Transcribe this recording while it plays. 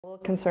A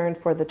little concerned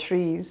for the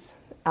trees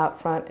out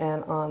front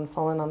and on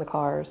falling on the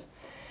cars.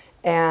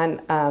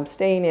 And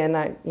staying in,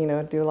 I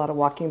do a lot of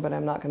walking, but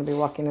I'm not going to be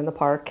walking in the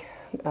park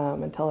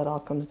until it all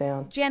comes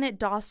down. Janet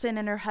Dawson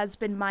and her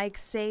husband Mike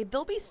say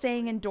they'll be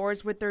staying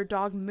indoors with their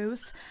dog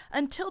Moose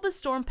until the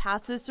storm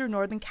passes through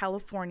Northern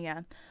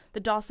California.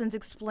 The Dawsons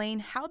explain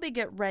how they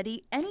get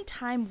ready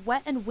anytime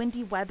wet and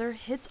windy weather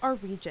hits our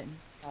region.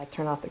 I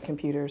turn off the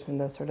computers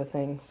and those sort of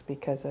things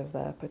because of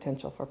the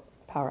potential for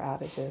power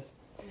outages,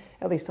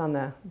 at least on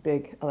the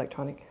big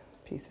electronic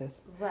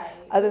pieces. Right.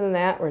 Other than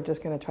that, we're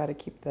just going to try to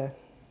keep the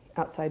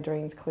outside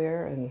drains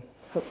clear and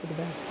hope for the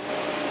best.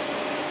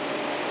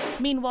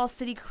 Meanwhile,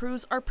 city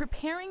crews are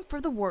preparing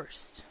for the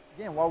worst.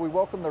 Again, while we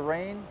welcome the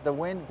rain, the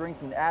wind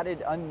brings an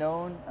added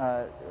unknown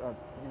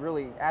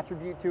really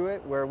attribute to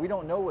it where we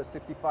don't know what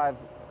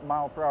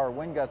 65-mile-per-hour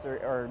wind gusts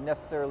are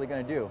necessarily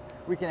going to do.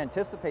 We can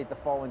anticipate the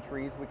fallen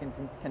trees, we can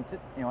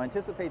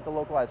anticipate the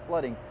localized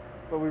flooding,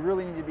 but we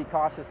really need to be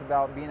cautious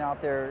about being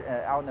out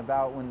there, out and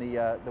about when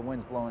the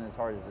wind's blowing as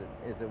hard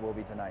as it will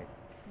be tonight.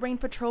 Rain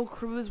patrol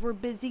crews were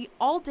busy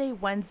all day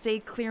Wednesday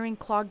clearing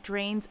clogged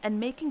drains and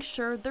making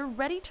sure they're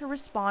ready to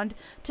respond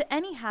to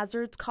any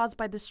hazards caused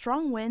by the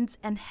strong winds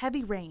and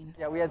heavy rain.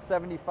 Yeah, we had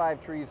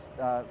 75 trees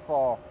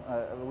fall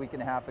a week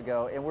and a half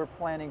ago, and we're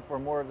planning for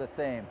more of the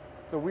same.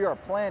 So we are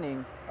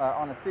planning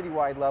on a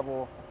citywide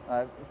level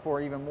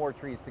for even more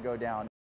trees to go down.